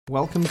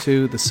Welcome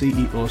to the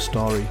CEO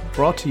Story,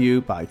 brought to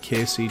you by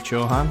KC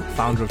Chauhan,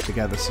 founder of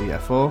Together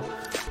CFO,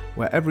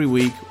 where every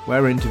week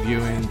we're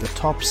interviewing the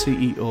top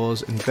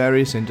CEOs in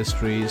various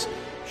industries,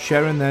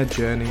 sharing their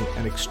journey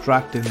and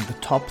extracting the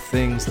top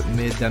things that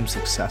made them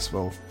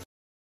successful.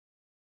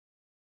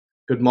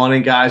 Good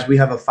morning, guys. We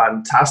have a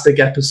fantastic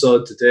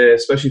episode today,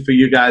 especially for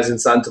you guys in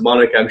Santa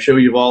Monica. I'm sure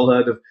you've all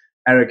heard of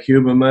Erik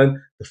Huberman,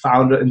 the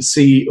founder and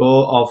CEO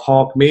of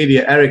Hawk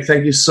Media. Erik,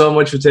 thank you so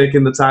much for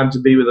taking the time to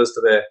be with us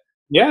today.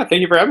 Yeah,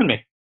 thank you for having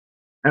me.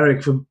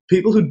 Erik, for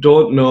people who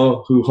don't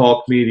know who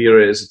Hawk Media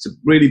is, it's a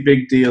really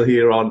big deal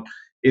here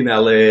in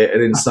LA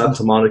and in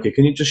Santa Monica.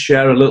 Can you just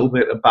share a little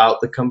bit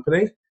about the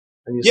company?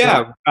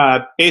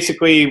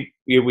 Basically,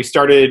 we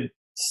started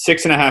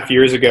 6.5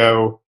 years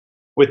ago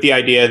with the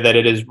idea that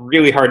it is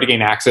really hard to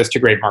gain access to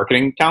great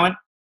marketing talent.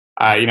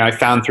 I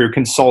found through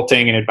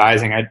consulting and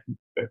advising,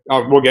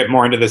 we'll get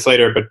more into this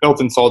later, but built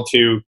and sold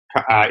to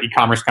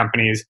e-commerce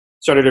companies,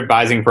 started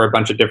advising for a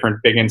bunch of different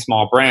big and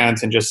small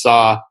brands, and just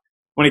saw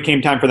when it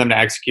came time for them to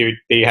execute,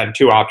 they had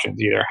two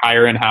options, either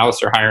hire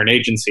in-house or hire an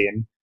agency.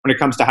 And when it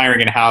comes to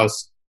hiring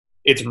in-house,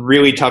 it's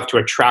really tough to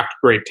attract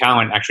great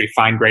talent, actually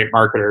find great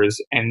marketers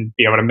and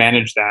be able to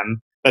manage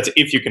them. That's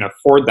if you can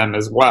afford them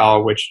as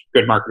well, which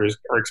good marketers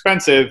are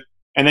expensive.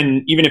 And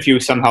then even if you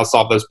somehow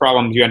solve those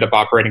problems, you end up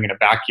operating in a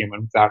vacuum.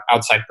 And without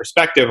outside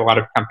perspective, a lot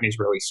of companies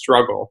really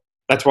struggle.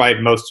 That's why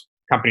most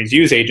companies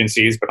use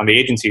agencies. But on the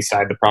agency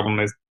side, the problem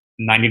is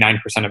 99%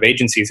 of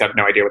agencies have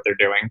no idea what they're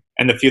doing.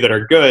 And the few that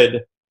are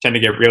good tend to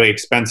get really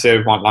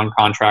expensive, want long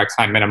contracts,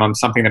 high minimums,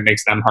 something that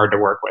makes them hard to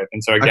work with.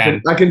 And so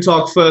again, I can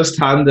talk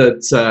firsthand at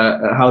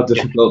how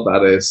difficult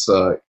that is.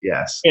 So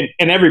yes.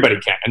 And everybody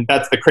can. And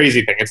that's the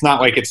crazy thing. It's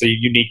not like it's a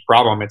unique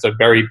problem. It's a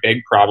very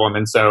big problem.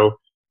 And so,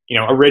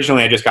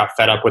 originally I just got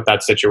fed up with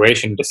that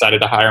situation, decided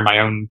to hire my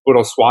own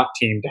little SWAT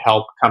team to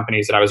help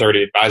companies that I was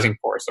already advising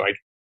for. So I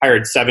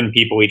hired 7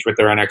 people, each with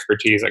their own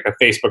expertise, like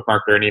a Facebook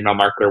marketer, an email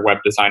marketer, web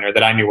designer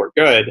that I knew were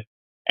good,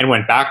 and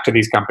went back to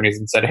these companies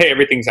and said, hey,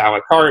 everything's a la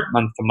carte,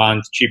 month to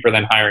month, cheaper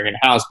than hiring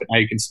in-house, but now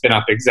you can spin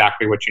up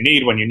exactly what you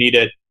need when you need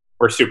it.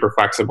 We're super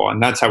flexible.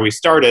 And that's how we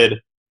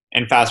started.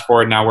 And fast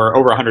forward, now we're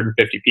over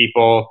 150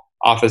 people,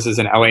 offices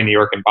in LA, New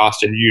York, and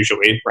Boston,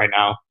 usually right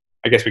now.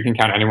 I guess we can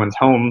count anyone's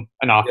home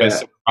an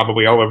office,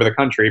 probably all over the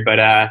country. But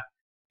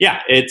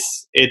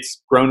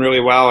it's grown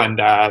really well. And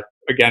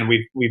again,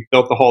 we've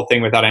built the whole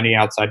thing without any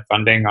outside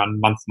funding on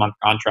month-to-month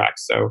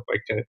contracts. So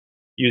like to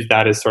use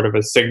that as sort of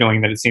a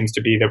signaling that it seems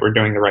to be that we're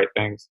doing the right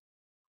things.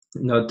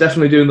 No,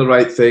 definitely doing the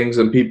right things,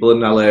 and people in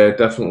LA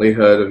definitely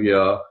heard of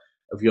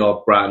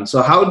your brand.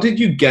 So how did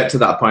you get to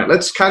that point?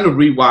 Let's kind of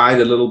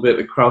rewind a little bit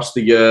across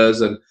the years,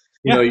 and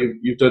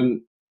you've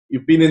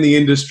been in the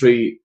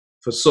industry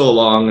for so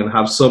long and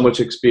have so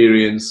much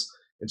experience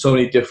in so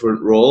many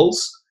different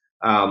roles.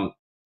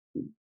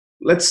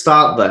 Let's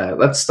start there.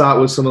 Let's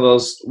start with some of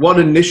those. What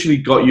initially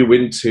got you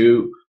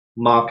into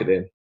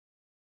marketing?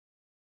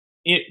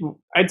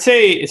 I'd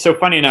say, so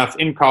funny enough,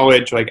 in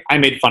college, like I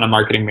made fun of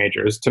marketing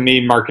majors. To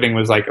me, marketing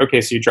was like,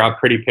 okay, so you draw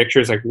pretty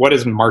pictures. Like, what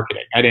is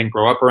marketing? I didn't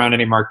grow up around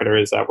any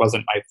marketers. That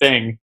wasn't my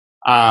thing.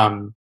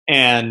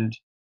 And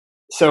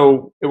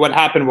so what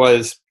happened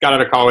was, got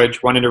out of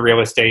college, went into real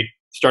estate,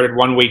 started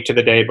 1 week to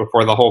the day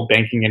before the whole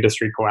banking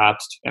industry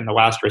collapsed in the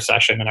last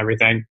recession and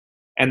everything.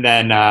 And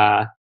then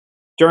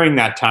during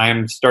that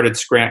time,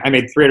 I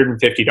made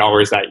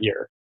 $350 that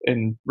year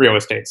in real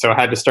estate. So I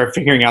had to start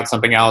figuring out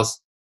something else,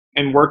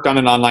 and worked on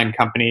an online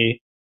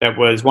company that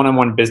was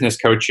one-on-one business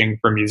coaching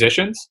for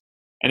musicians,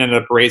 and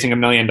ended up raising $1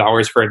 million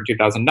for it in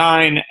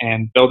 2009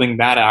 and building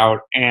that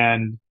out.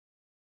 And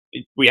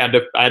I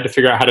had to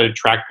figure out how to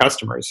attract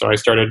customers. So I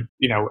started,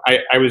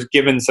 I was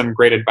given some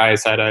great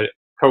advice. I had a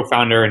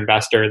co-founder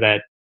investor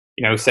that,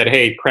 said,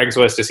 hey,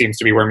 Craigslist seems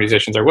to be where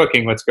musicians are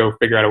looking. Let's go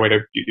figure out a way to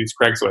use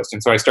Craigslist.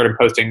 And so I started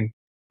posting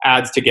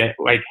ads to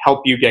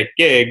help you get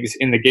gigs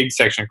in the gig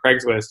section of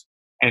Craigslist.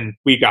 And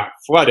we got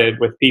flooded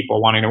with people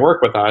wanting to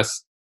work with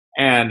us.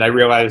 And I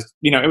realized,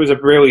 it was a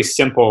really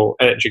simple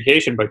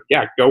education, but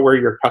go where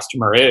your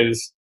customer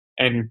is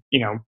and,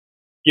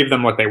 give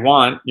them what they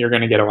want. You're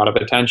going to get a lot of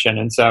attention.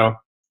 And so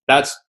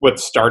that's what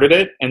started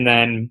it. And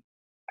then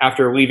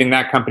after leaving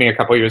that company a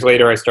couple of years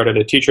later, I started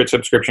a t-shirt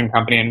subscription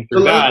company. And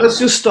let's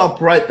just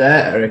stop right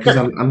there, Erik, because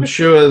I'm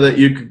sure that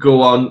you could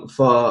go on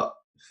for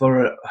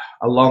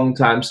a long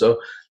time. So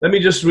let me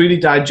just really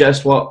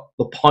digest what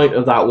the point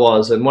of that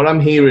was. And what I'm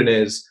hearing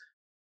is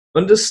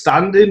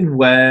understanding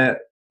where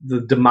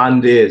the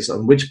demand is,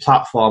 on which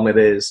platform it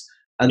is,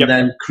 and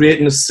then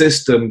creating a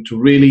system to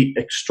really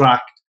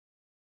extract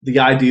the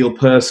ideal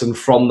person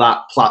from that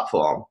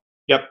platform.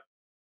 Yep.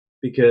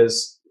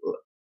 Because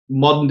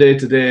modern day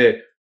today,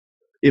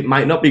 it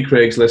might not be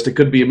Craigslist. It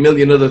could be a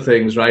million other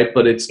things, right?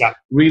 But it's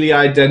really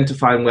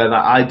identifying where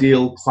that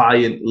ideal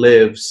client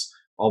lives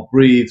or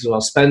breathes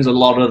or spends a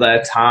lot of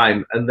their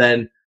time, and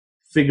then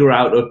figure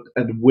out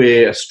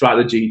a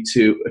strategy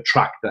to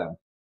attract them.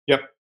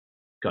 Yep.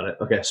 Got it.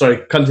 Okay.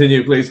 Sorry.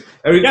 Continue, please.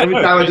 Every time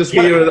I just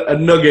hear a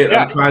nugget,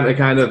 I'm trying to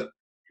kind of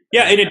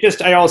Yeah, and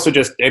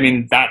I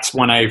mean, that's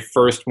when I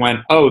first went,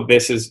 oh,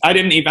 I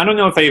don't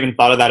know if I even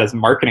thought of that as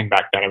marketing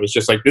back then. It was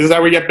just like, this is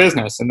how we get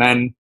business. And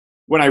then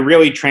when I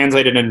really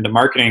translated into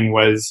marketing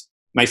was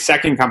my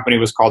second company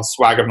was called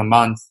Swag of the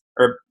Month,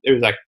 or it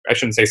was like, I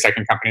shouldn't say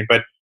second company,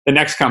 but the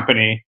next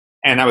company.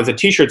 And that was a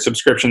t-shirt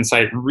subscription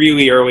site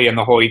really early in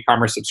the whole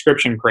e-commerce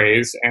subscription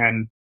craze,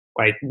 and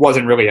like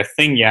wasn't really a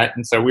thing yet.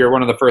 And so we were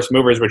one of the first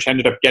movers, which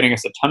ended up getting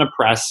us a ton of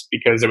press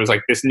because it was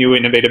like this new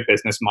innovative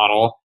business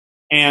model.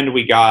 And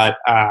we got,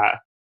 I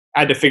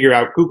had to figure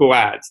out Google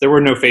ads. There were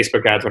no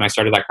Facebook ads when I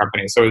started that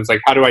company. So it was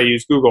like, how do I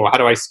use Google? How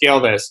do I scale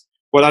this?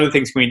 What other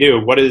things can we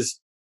do?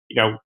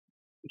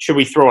 Should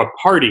we throw a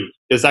party?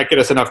 Does that get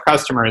us enough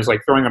customers? Like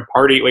throwing a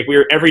party, like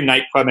every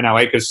nightclub in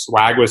LA, because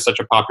swag was such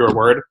a popular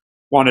word,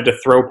 wanted to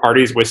throw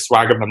parties with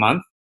Swag of the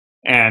Month.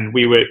 And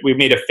we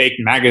made a fake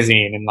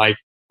magazine and like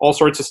all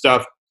sorts of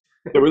stuff.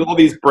 There were all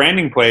these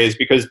branding plays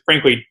because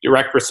frankly,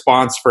 direct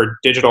response for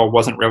digital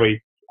wasn't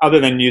really, other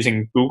than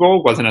using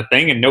Google, wasn't a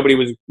thing, and nobody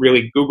was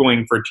really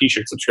Googling for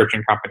t-shirt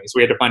subscription companies.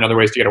 We had to find other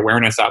ways to get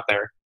awareness out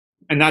there.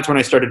 And that's when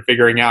I started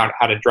figuring out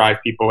how to drive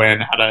people in,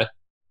 how to,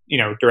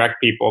 direct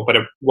people, but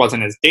it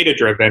wasn't as data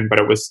driven, but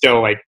it was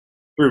still like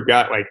through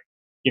gut, like,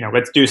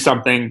 let's do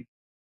something.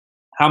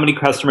 How many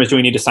customers do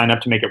we need to sign up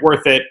to make it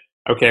worth it?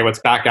 Okay, let's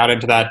back out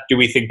into that. Do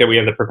we think that we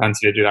have the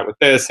propensity to do that with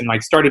this? And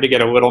like started to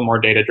get a little more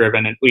data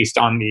driven, at least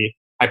on the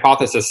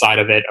hypothesis side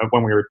of it, of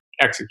when we were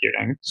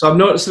executing. So I'm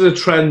noticing a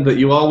trend that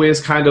you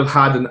always kind of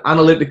had an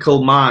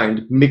analytical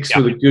mind mixed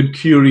with a good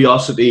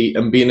curiosity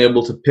and being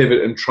able to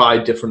pivot and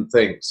try different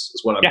things is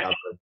what I'm gathering.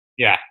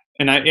 Yeah.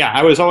 And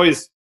I was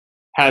always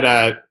had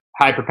a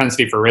high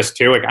propensity for risk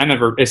too. Like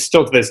it's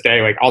still to this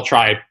day, like I'll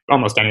try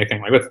almost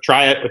anything. Like let's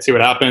try it. Let's see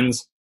what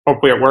happens.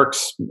 Hopefully it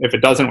works. If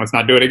it doesn't, let's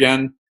not do it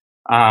again.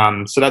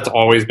 So that's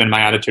always been my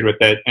attitude with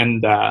it.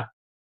 And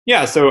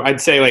so I'd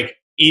say like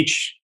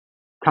each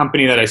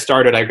company that I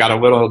started, I got a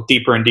little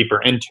deeper and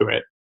deeper into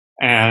it.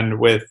 And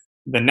with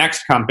the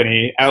next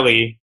company,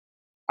 Ellie,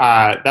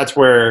 that's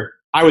where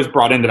I was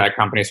brought into that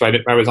company. So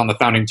I was on the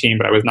founding team,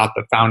 but I was not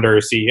the founder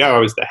or CEO. I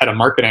was the head of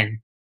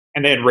marketing.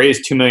 And they had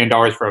raised $2 million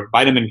for a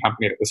vitamin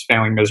company that was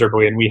failing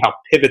miserably. And we helped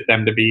pivot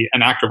them to be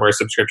an activewear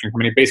subscription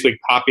company, basically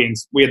copying.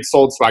 We had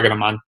sold Swag of the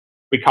Month.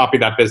 We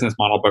copied that business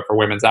model, but for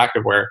women's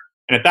activewear.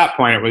 And at that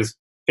point, it was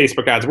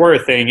Facebook ads were a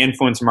thing.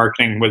 Influencer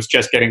marketing was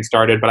just getting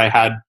started, but I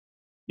had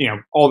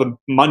all the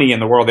money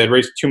in the world. They had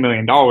raised $2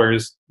 million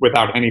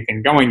without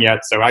anything going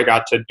yet. So I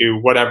got to do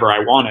whatever I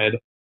wanted.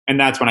 And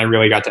that's when I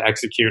really got to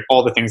execute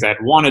all the things I had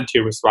wanted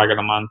to with Swag of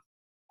the Month,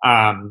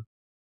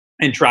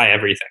 and try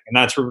everything. And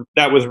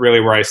that was really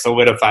where I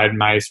solidified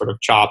my sort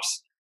of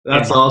chops.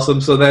 That's awesome.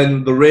 So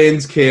then the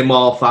reins came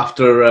off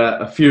after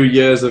a few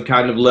years of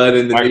kind of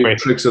learning the new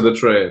tricks of the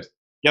trade.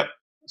 Yep.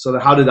 So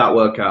how did that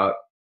work out?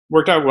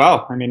 Worked out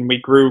well. I mean,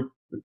 we grew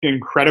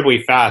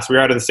incredibly fast. We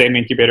were out of the same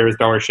incubator as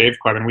Dollar Shave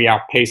Club, and we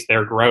outpaced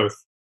their growth.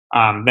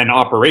 Then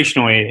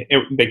operationally,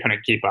 they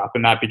couldn't keep up,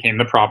 and that became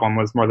the problem,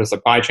 was more the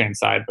supply chain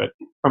side. But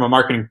from a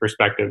marketing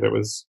perspective, it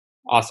was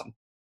awesome.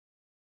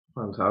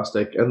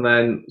 Fantastic. And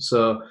then,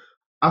 so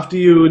after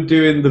you were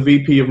doing the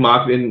VP of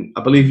marketing,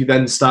 I believe you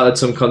then started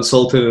some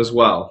consulting as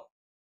well.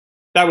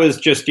 That was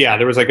just,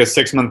 there was like a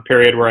 6-month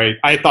period where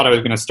I thought I was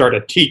going to start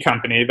a tea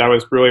company. That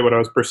was really what I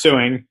was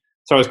pursuing.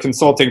 So I was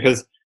consulting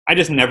because I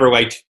just never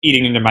liked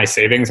eating into my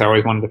savings. I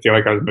always wanted to feel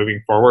like I was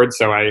moving forward.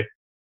 So I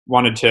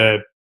wanted to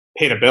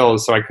pay the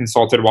bills. So I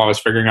consulted while I was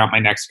figuring out my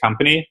next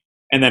company.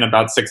 And then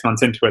about 6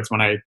 months into it's when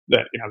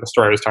the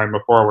story I was telling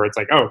before, where it's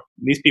like, oh,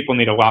 these people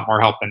need a lot more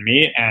help than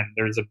me, and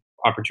there's an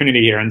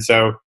opportunity here. And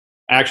so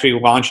I actually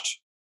launched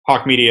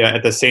Hawk Media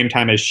at the same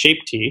time as Shape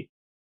Tea,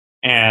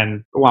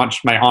 and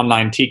launched my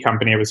online tea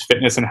company. It was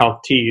Fitness and Health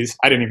Teas.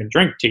 I didn't even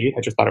drink tea.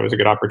 I just thought it was a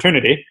good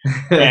opportunity.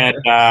 And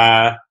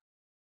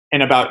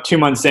about 2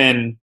 months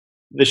in,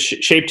 the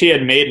Shape Tea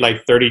had made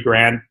like 30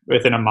 grand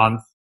within a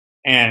month.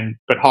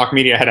 But Hawk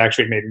Media had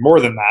actually made more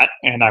than that.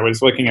 And I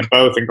was looking at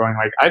both and going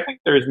like, I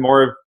think there's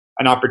more of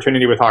an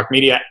opportunity with Hawk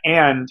Media.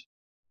 And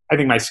I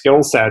think my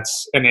skill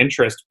sets and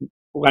interest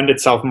lend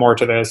itself more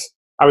to this.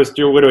 I was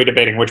literally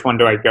debating which one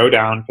do I go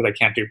down, because I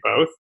can't do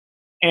both.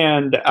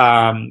 And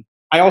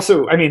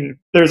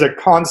there's a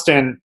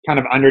constant kind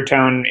of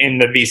undertone in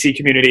the VC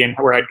community and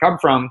where I'd come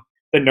from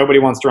that nobody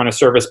wants to run a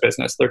service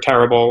business. They're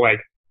terrible.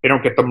 Like they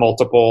don't get the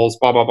multiples,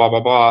 blah, blah, blah,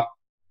 blah, blah.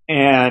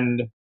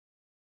 And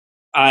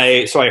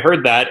I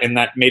heard that, and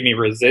that made me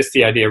resist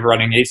the idea of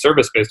running a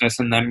service business,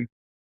 and then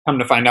come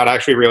to find out I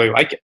actually really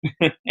like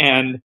it.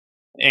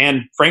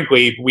 and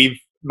frankly,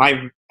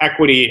 my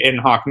equity in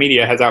Hawk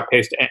Media has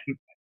outpaced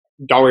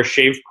Dollar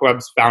Shave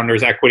Club's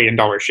founders' equity in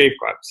Dollar Shave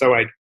Club. So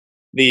like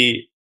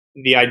the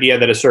idea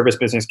that a service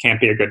business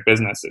can't be a good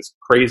business is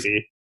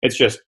crazy. It's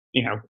just,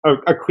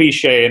 a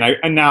cliche.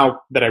 And now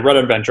that I run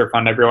a venture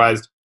fund, I've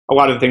realized a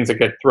lot of the things that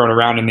get thrown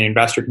around in the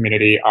investor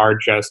community are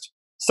just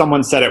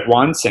someone said it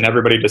once and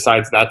everybody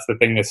decides that's the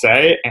thing to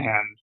say.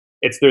 And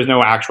there's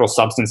no actual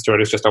substance to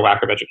it. It's just a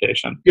lack of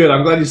education. Good.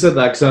 I'm glad you said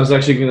that, because I was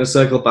actually going to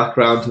circle back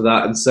around to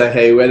that and say,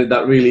 hey, where did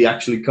that really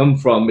actually come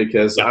from?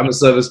 Because I'm a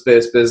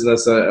service-based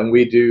business, and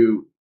we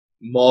do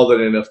more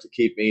than enough to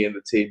keep me and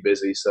the team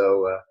busy.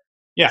 So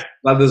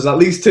there's at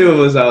least two of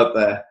us out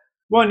there.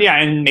 Well,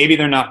 yeah, and maybe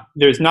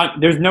there's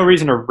no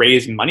reason to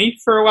raise money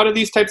for a lot of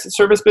these types of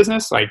service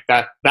business. Like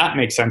that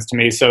makes sense to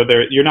me. So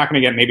you're not going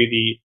to get maybe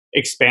the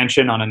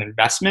expansion on an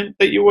investment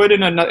that you would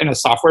in a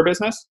software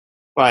business,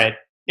 but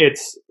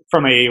it's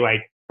from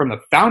the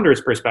founder's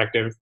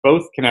perspective,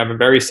 both can have a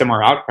very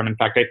similar outcome. In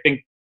fact, I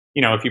think,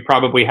 if you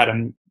probably had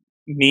a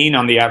mean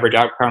on the average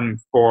outcome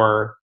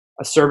for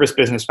a service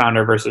business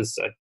founder versus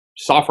a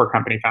software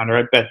company founder,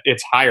 I bet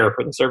it's higher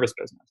for the service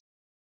business.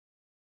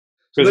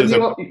 So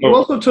you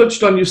also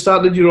touched on, you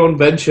started your own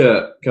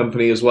venture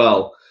company as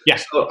well.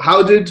 Yes. So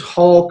how did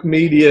Hawk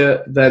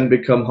Media then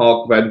become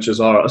Hawk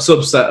Ventures, or a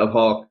subset of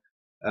Hawk?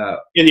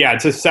 Yeah,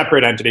 it's a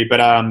separate entity, but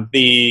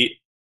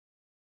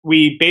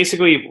we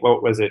basically,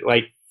 what was it,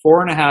 like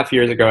 4.5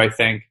 years ago, I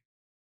think,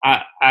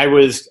 I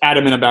was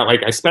adamant about,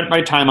 like, I spent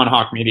my time on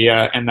Hawk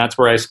Media, and that's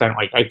where I spent,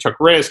 like, I took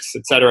risks,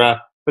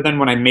 etc. But then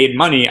when I made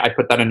money, I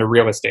put that into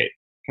real estate.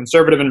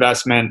 Conservative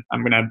investment, I'm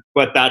going to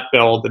let that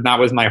build. And that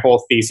was my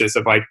whole thesis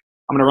of, like,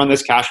 I'm going to run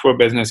this cash flow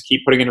business,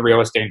 keep putting into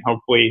real estate, and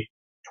hopefully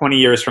 20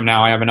 years from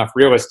now, I have enough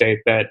real estate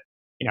that,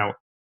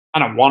 I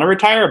don't want to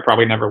retire. I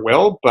probably never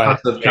will,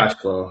 but passive cash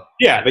flow.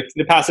 Yeah,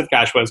 the passive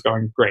cash flow is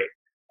going great.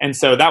 And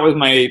so that was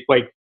my,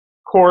 like,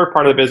 core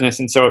part of the business.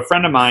 And so a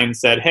friend of mine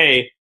said,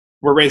 hey,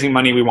 we're raising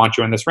money. We want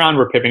you in this round.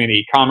 We're pivoting to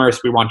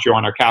e-commerce. We want you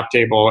on our cap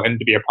table and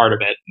to be a part of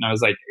it. And I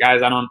was like,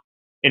 guys, I don't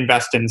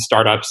invest in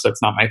startups.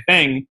 That's not my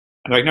thing.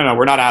 I'm like, no,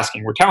 we're not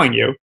asking. We're telling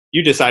you.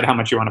 You decide how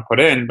much you want to put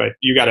in, but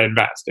you got to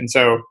invest. And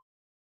so,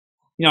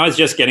 I was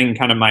just getting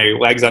kind of my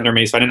legs under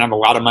me. So I didn't have a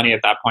lot of money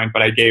at that point,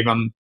 but I gave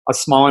them a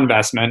small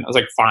investment. I was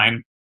like,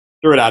 fine,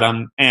 threw it at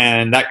them.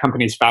 And that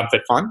company's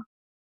FabFitFun.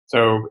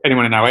 So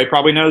anyone in LA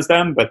probably knows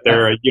them, but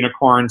they're a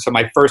unicorn. So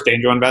my first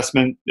angel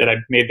investment that I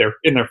made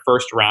in their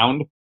first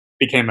round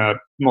became a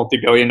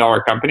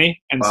multi-billion-dollar company.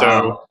 And wow,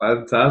 so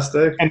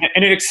fantastic. And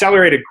it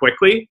accelerated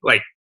quickly.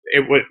 Like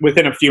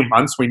within a few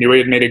months, we knew we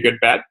had made a good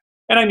bet.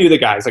 And I knew the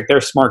guys, like, they're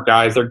smart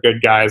guys, they're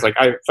good guys. Like,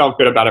 I felt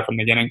good about it from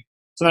the beginning.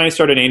 So then I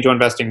started angel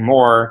investing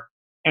more.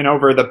 And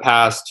over the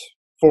past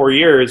 4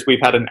 years,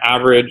 we've had an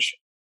average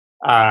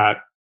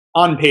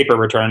on paper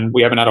return.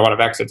 We haven't had a lot of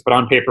exits, but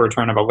on paper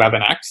return of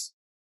 11x.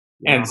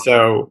 Wow. And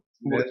so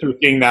through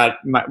seeing that,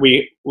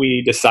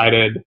 we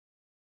decided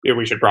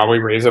we should probably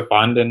raise a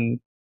fund and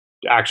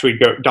actually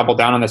go double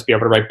down on this, be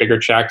able to write bigger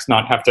checks,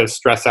 not have to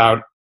stress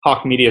out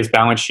Hawk Media's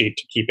balance sheet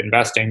to keep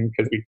investing,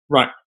 because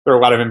there are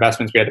a lot of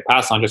investments we had to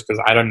pass on just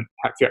because I didn't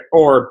have to,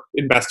 or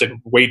invested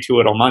way too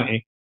little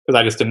money because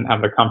I just didn't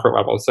have the comfort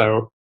level.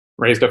 So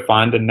raised a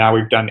fund, and now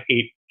we've done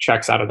 8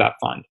 checks out of that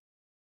fund.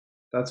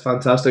 That's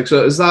fantastic.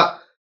 So is that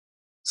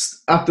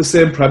at the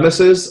same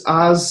premises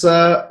as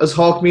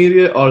Hawk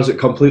Media, or is it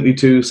completely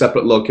two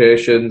separate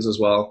locations as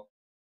well?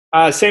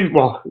 Same.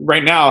 Well,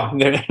 right now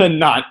they're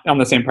not on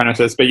the same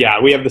premises, but yeah,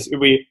 we have this.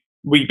 We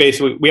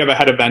have a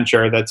head of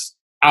venture that's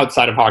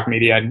outside of Hawk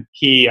Media, and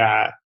he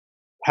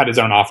had his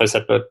own office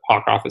at the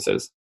Hawk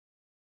offices.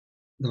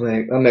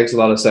 That makes a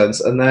lot of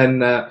sense. And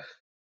then,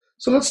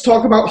 so let's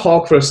talk about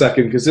Hawk for a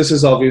second, because this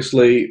is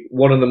obviously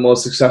one of the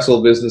most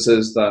successful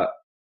businesses that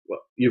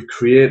you've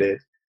created.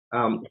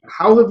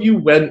 How have you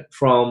went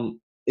from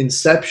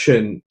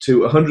inception to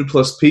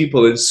 100+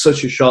 people in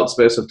such a short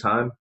space of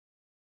time?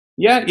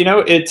 Yeah,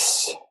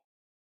 it's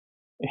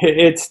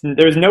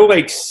there's no,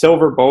 like,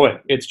 silver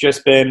bullet. It's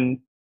just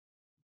been,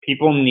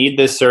 people need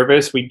this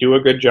service. We do a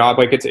good job.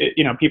 Like,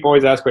 people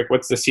always ask, like,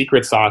 what's the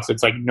secret sauce?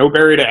 It's like no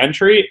barrier to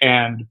entry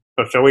and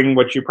fulfilling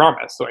what you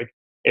promise. Like,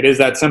 it is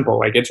that simple.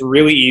 Like, it's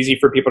really easy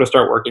for people to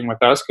start working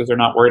with us because they're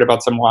not worried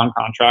about some long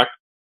contract.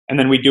 And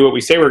then we do what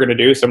we say we're going to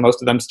do. So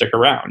most of them stick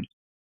around.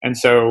 And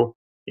so,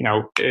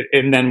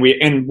 and then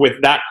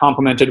with that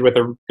complemented with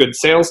a good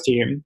sales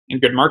team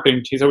and good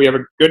marketing team. So we have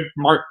a good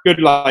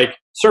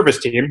service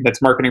team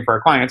that's marketing for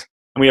our clients.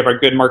 And we have our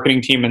good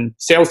marketing team and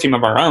sales team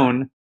of our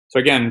own. So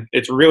again,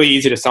 it's really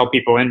easy to sell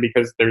people in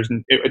because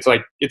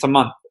it's a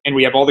month and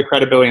we have all the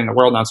credibility in the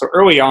world now. So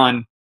early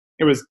on,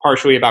 it was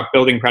partially about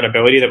building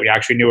credibility that we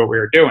actually knew what we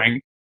were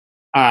doing.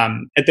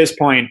 At this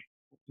point,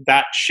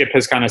 that ship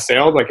has kind of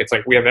sailed. Like, it's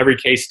like we have every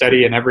case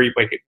study and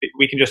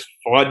we can just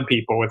flood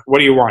people with, what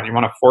do you want? You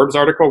want a Forbes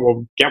article?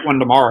 We'll get one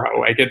tomorrow.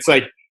 Like, it's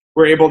like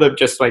we're able to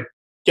just, like,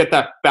 get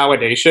that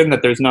validation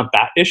that there's not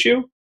that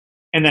issue.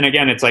 And then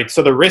again, it's like,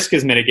 so the risk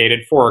is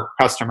mitigated for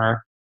a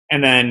customer,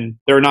 and then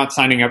they're not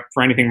signing up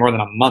for anything more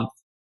than a month.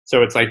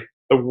 So it's like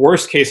the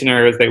worst case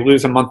scenario is they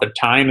lose a month of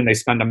time and they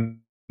spend a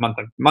month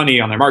of money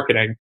on their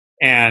marketing,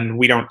 and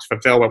we don't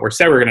fulfill what we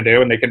said we're going to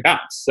do, and they can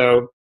bounce.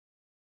 So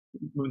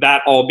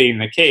that all being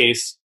the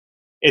case,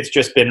 it's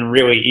just been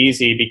really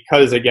easy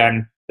because,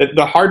 again,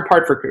 the hard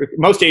part for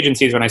most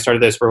agencies when I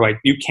started this were like,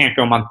 you can't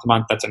go month to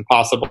month. That's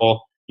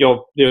impossible.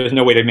 There's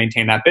no way to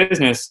maintain that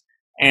business.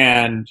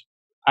 And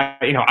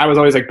I was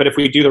always like, but if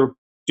we do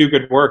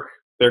good work,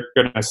 they're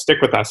going to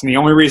stick with us. And the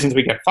only reasons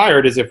we get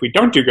fired is if we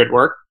don't do good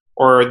work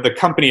or the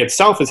company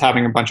itself is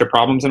having a bunch of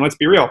problems. And let's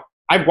be real,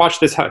 I've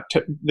watched this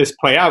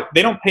play out.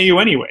 They don't pay you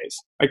anyways.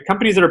 Like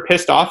companies that are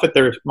pissed off at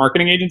their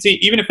marketing agency,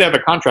 even if they have a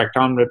contract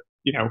on to,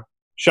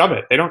 shove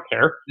it, they don't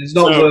care. It's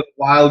not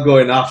worthwhile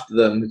going after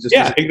them.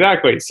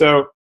 Exactly.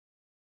 So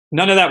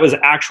none of that was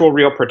actual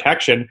real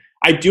protection.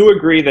 I do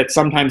agree that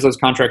sometimes those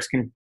contracts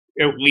can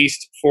at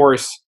least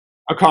force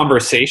a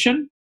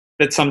conversation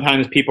that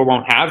sometimes people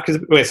won't have.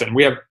 Because listen,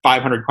 we have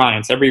 500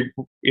 clients. Every,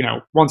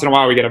 once in a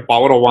while we get a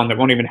volatile one that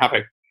won't even have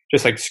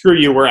just like, screw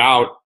you, we're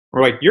out.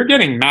 We're like, you're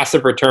getting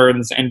massive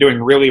returns and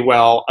doing really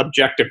well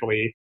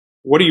objectively.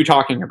 What are you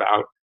talking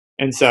about?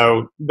 And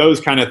so those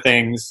kind of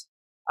things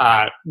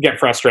get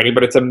frustrating,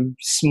 but it's a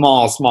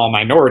small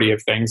minority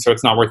of things, so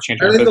it's not worth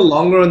changing. And in the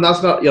long run,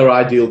 that's not your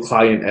ideal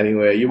client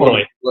anyway. You want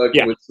to work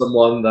with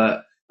someone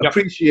that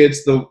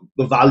appreciates the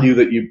value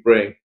that you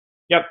bring.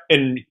 Yep.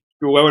 And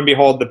lo and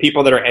behold, the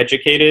people that are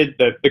educated,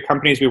 the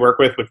companies we work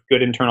with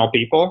good internal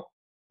people,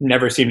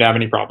 never seem to have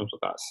any problems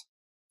with us.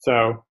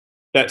 So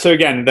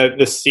again,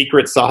 the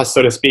secret sauce,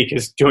 so to speak,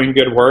 is doing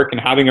good work and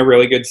having a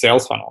really good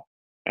sales funnel.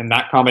 And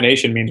that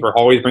combination means we're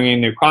always bringing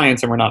in new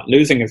clients and we're not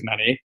losing as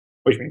many,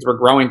 which means we're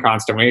growing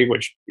constantly,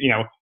 which,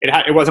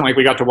 it wasn't like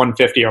we got to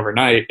 150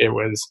 overnight. It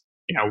was,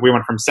 we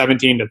went from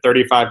 17 to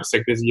 35 to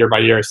 6 year by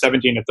year,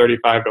 17 to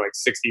 35 to like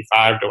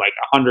 65 to like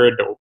 100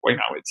 to,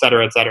 et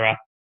cetera, et cetera.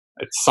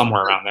 It's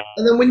somewhere around there.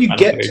 And then when you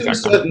get to a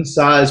certain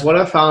size, what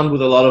I found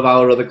with a lot of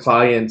our other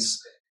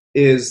clients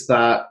is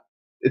that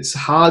it's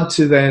hard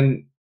to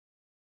then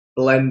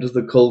blend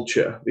the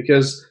culture,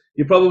 because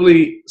you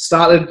probably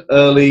started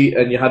early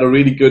and you had a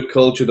really good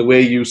culture the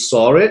way you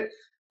saw it.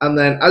 And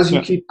then as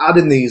you keep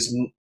adding these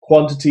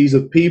quantities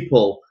of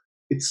people,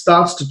 it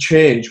starts to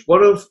change.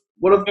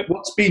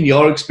 What's been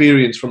your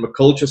experience from a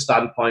culture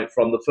standpoint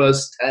from the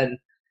first 10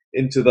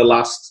 into the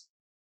last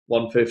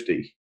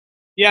 150?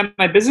 Yeah,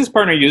 my business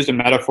partner used a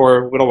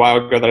metaphor a little while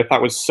ago that I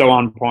thought was so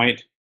on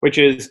point, which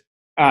is,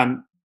 did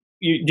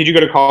you go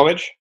to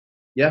college?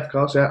 Yeah, of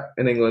course, yeah,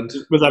 in England.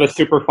 Was that a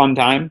super fun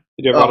time?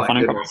 Did you have a lot of fun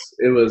in college?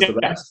 It was the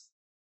best.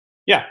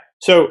 Yeah,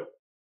 so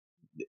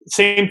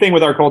same thing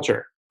with our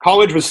culture.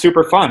 College was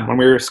super fun when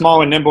we were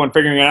small and nimble and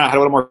figuring it out, had a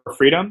little more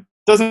freedom.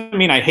 Doesn't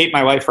mean I hate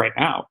my life right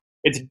now.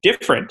 It's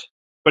different,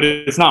 but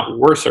it's not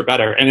worse or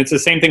better. And it's the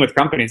same thing with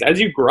companies. As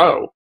you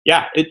grow,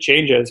 yeah, it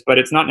changes, but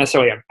it's not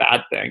necessarily a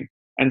bad thing.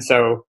 And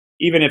so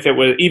even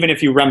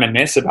if you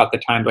reminisce about the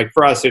time, like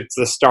for us,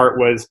 the start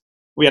was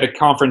we had a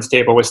conference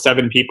table with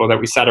 7 people that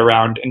we sat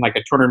around in like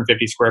a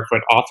 250 square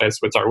foot office,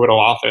 which is our little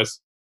office.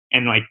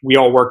 And like we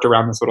all worked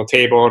around this little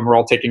table and we're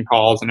all taking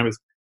calls, and it was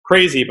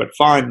crazy but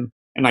fun.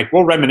 And like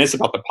we'll reminisce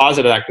about the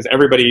positive of that because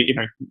everybody,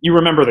 you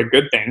remember the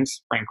good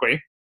things,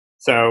 frankly.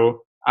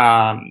 So,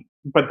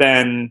 but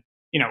then,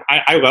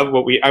 I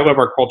love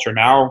our culture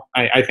now.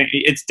 I think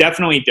it's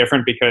definitely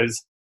different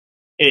because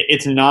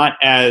it's not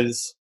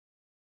as,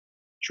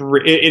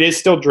 it is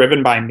still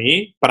driven by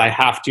me, but I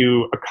have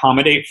to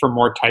accommodate for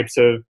more types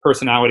of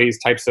personalities,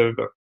 types of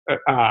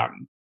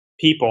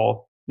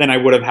people than I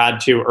would have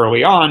had to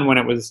early on when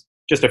it was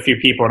just a few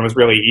people and it was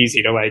really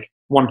easy to like,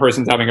 one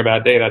person's having a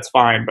bad day, that's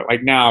fine. But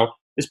like now,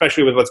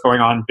 especially with what's going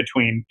on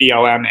between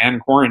BLM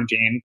and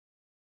quarantine,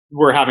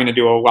 we're having to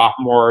do a lot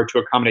more to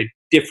accommodate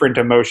different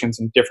emotions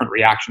and different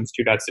reactions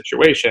to that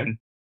situation.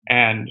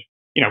 And,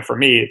 for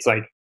me, it's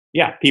like,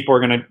 yeah, people are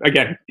going to,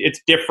 again, it's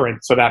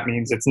different. So that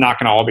means it's not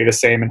going to all be the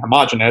same and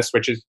homogenous,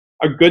 which is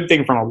a good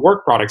thing from a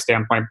work product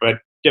standpoint, but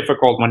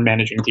difficult when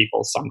managing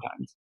people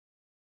sometimes.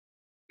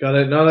 Got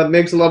it. No, that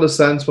makes a lot of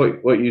sense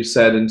what you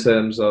said in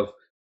terms of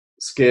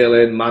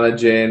scaling,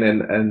 managing,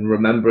 and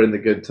remembering the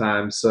good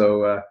times.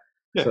 So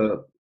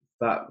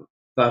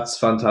that's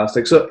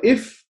fantastic. So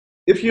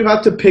if you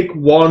had to pick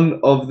one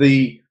of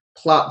the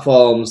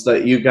platforms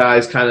that you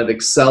guys kind of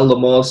excel the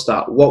most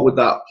at, what would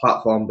that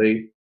platform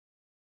be?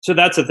 So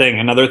that's the thing.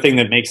 Another thing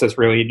that makes us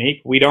really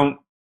unique. We don't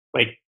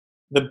like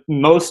the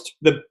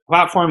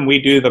platform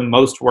we do the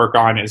most work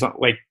on is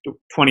like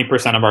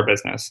 20% of our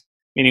business,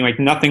 meaning like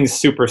nothing's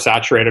super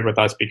saturated with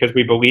us because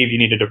we believe you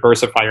need to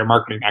diversify your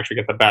marketing to actually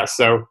get the best.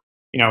 So,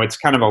 it's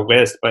kind of a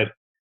list, but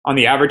on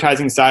the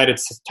advertising side,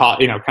 it's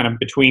kind of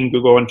between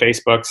Google and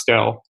Facebook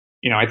still.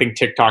 I think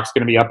TikTok's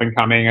going to be up and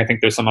coming. I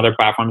think there's some other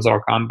platforms that'll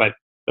come, but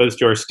those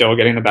two are still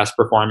getting the best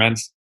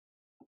performance.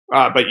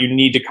 But you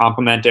need to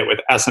complement it with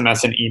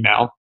SMS and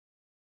email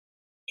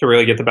to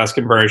really get the best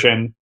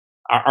conversion.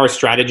 Our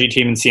strategy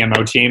team and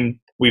CMO team,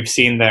 we've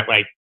seen that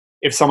like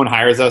if someone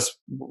hires us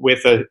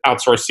with an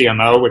outsourced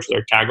CMO, which is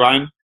their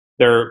tagline,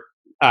 their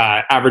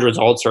average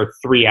results are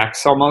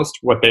 3x almost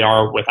what they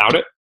are without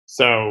it.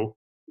 So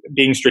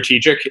being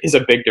strategic is a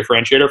big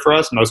differentiator for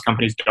us. Most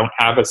companies don't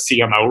have a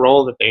CMO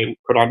role that they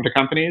put onto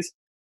companies.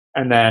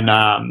 And then,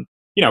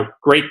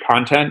 great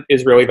content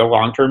is really the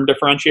long-term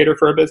differentiator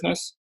for a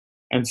business.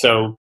 And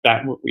so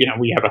that,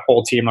 we have a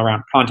whole team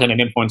around content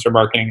and influencer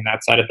marketing and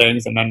that side of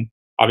things. And then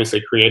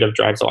obviously creative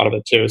drives a lot of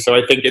it too. So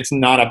I think it's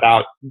not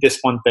about this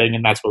one thing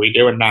and that's what we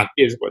do. And that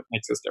is what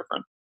makes us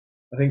different.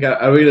 I think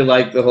I really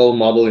like the whole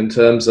model in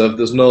terms of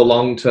there's no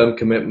long-term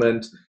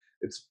commitment.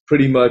 It's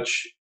pretty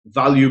much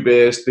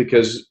value-based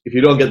because if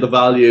you don't get the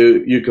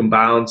value, you can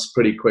bounce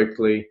pretty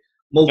quickly.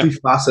 Yep.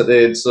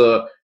 Multifaceted,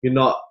 so you're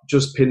not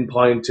just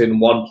pinpointing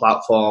one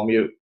platform.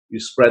 You're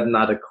spreading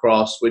that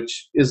across,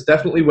 which is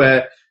definitely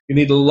where you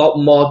need a lot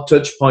more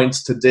touch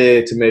points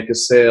today to make a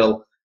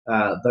sale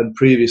than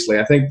previously.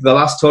 I think the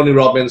last Tony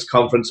Robbins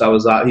conference I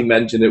was at, he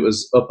mentioned it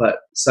was up at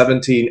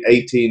 17,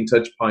 18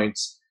 touch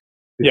points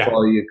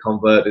before you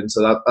convert. And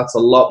so that's a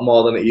lot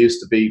more than it used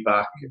to be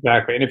back.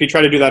 Exactly. And if you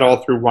try to do that all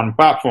through one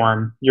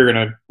platform, you're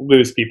going to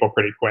lose people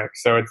pretty quick.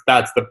 So it's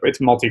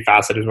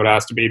multifaceted is what it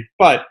has to be.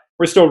 But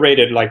we're still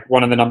rated like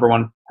one of the number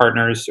one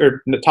partners,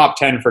 or the top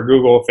 10 for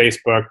Google,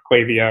 Facebook,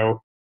 Klaviyo,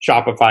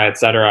 Shopify,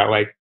 etc.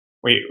 Like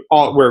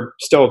we're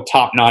still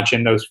top notch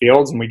in those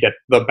fields, and we get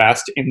the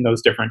best in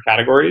those different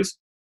categories.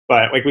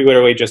 But like we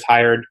literally just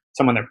hired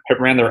someone that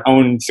ran their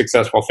own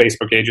successful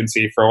Facebook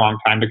agency for a long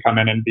time to come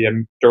in and be a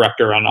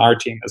director on our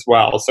team as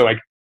well. So like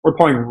we're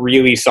pulling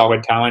really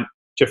solid talent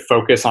to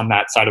focus on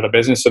that side of the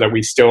business so that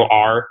we still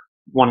are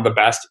one of the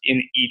best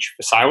in each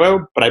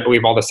silo. But I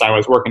believe all the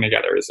silos working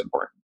together is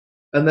important.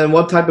 And then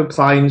what type of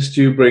clients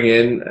do you bring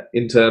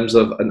in terms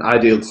of an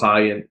ideal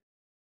client?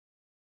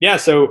 Yeah,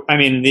 so I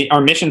mean,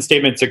 our mission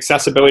statement is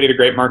accessibility to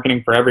great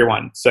marketing for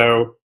everyone.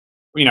 So,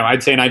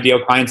 I'd say an ideal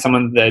client,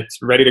 someone that's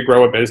ready to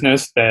grow a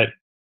business, that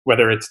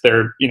whether it's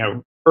their,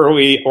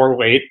 early or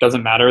late,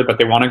 doesn't matter, but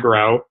they want to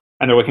grow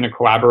and they're looking to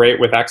collaborate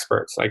with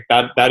experts. Like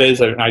that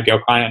is an ideal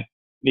client.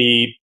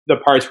 The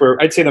parts where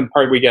I'd say the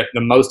part we get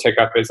the most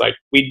hiccup is like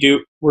we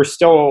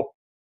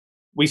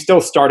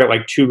still start at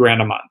like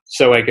 $2,000 a month.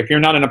 So like if you're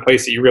not in a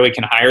place that you really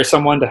can hire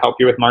someone to help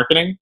you with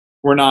marketing,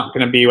 we're not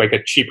going to be like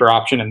a cheaper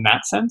option in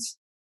that sense.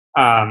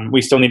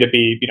 We still need to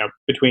be,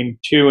 between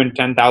 $2,000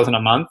 and $10,000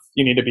 a month.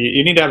 You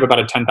need to have about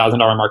a $10,000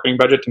 marketing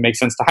budget to make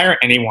sense to hire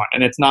anyone.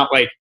 And it's not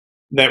like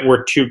that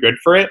we're too good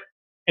for it.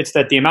 It's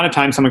that the amount of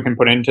time someone can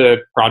put into a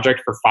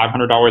project for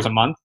 $500 a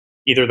month,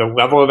 either the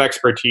level of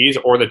expertise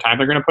or the time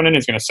they're going to put in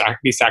is going to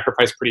be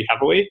sacrificed pretty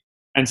heavily.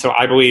 And so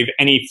I believe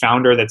any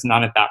founder that's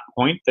not at that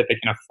point that they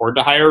can afford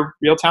to hire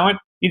real talent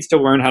needs to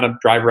learn how to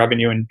drive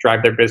revenue and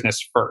drive their business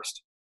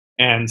first.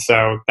 And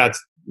so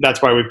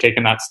that's why we've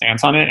taken that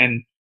stance on it.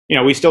 And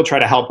we still try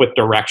to help with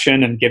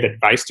direction and give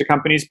advice to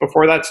companies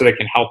before that so they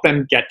can help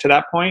them get to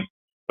that point.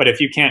 But if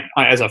you can't,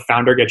 as a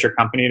founder, get your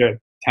company to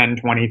 10,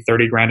 20,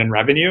 30 grand in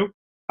revenue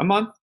a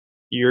month,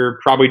 you're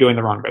probably doing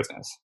the wrong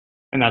business.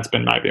 And that's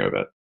been my view of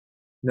it.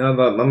 No,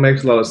 that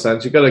makes a lot of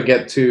sense. You've got to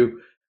get to,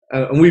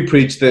 and we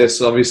preach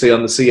this obviously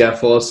on the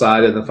CFO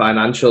side and the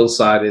financial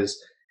side,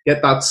 is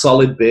get that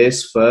solid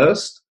base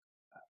first,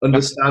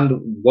 understand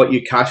what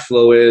your cash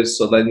flow is,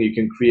 so then you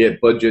can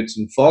create budgets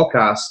and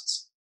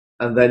forecasts,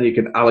 and then you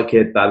can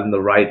allocate that in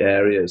the right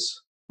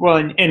areas.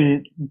 Well,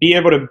 and be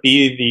able to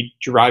be the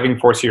driving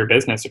force of your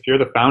business. If you're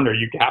the founder,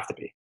 you have to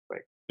be.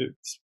 Like,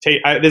 this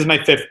is my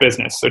 5th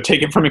business, so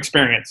take it from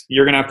experience.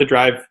 You're going to have to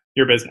drive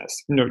your business.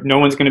 No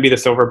one's going to be the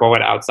silver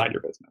bullet outside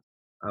your business.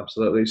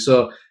 Absolutely.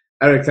 So,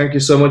 Erik, thank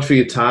you so much for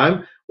your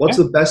time. What's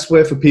the best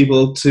way for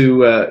people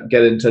to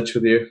get in touch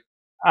with you?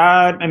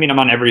 I'm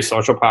on every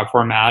social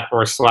platform @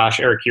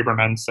 Erik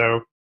Huberman.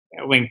 So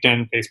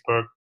LinkedIn,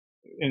 Facebook,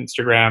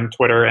 Instagram,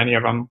 Twitter, any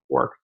of them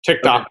work.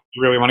 TikTok, if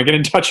you really want to get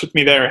in touch with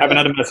me there, haven't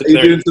had a message there.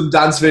 You're doing some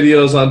dance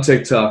videos on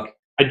TikTok.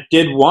 I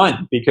did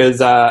one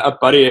because a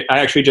buddy, I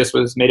actually just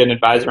was made an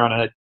advisor on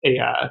a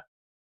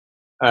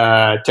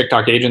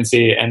TikTok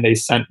agency, and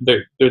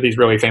they're these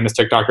really famous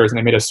TikTokers, and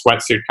they made a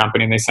sweatsuit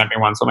company, and they sent me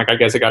one. So I'm like, I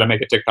guess I got to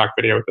make a TikTok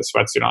video with the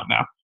sweatsuit on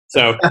now.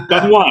 So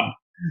done one,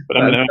 but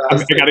I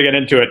got to get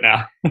into it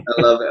now. I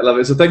love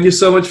it. So thank you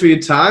so much for your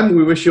time.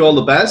 We wish you all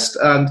the best,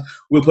 and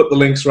we'll put the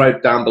links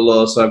right down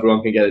below so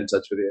everyone can get in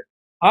touch with you.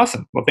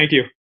 Awesome. Well, thank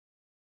you.